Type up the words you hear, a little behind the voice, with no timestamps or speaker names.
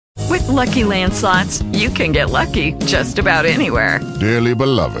Lucky Land Slots, you can get lucky just about anywhere. Dearly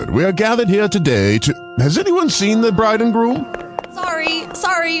beloved, we are gathered here today to... Has anyone seen the bride and groom?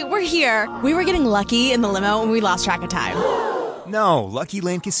 Sorry, we're here. We were getting lucky in the limo and we lost track of time. No, Lucky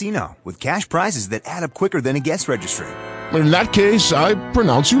Land Casino, with cash prizes that add up quicker than a guest registry. In that case, I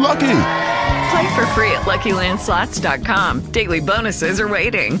pronounce you lucky. Play for free at LuckyLandSlots.com. Daily bonuses are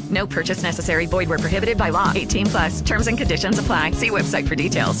waiting. No purchase necessary. Void where prohibited by law. 18 plus. Terms and conditions apply. See website for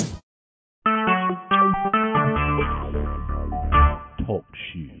details. Talk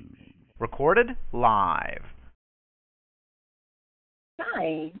shoes. Recorded live.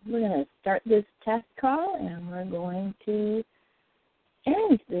 Hi, we're going to start this test call, and we're going to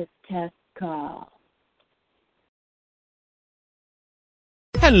end this test call.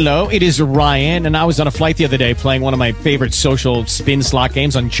 Hello, it is Ryan, and I was on a flight the other day playing one of my favorite social spin slot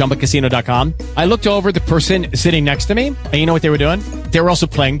games on ChumbaCasino.com. I looked over the person sitting next to me, and you know what they were doing? They were also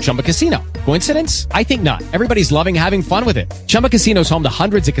playing Chumba Casino. Coincidence? I think not. Everybody's loving having fun with it. Chumba Casino is home to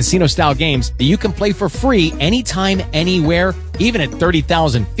hundreds of casino-style games that you can play for free anytime, anywhere, even at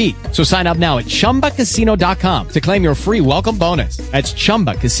 30,000 feet. So sign up now at ChumbaCasino.com to claim your free welcome bonus. That's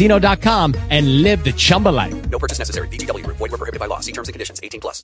ChumbaCasino.com and live the Chumba life. No purchase necessary. VGW. Void where prohibited by law. See terms and conditions. 18 plus.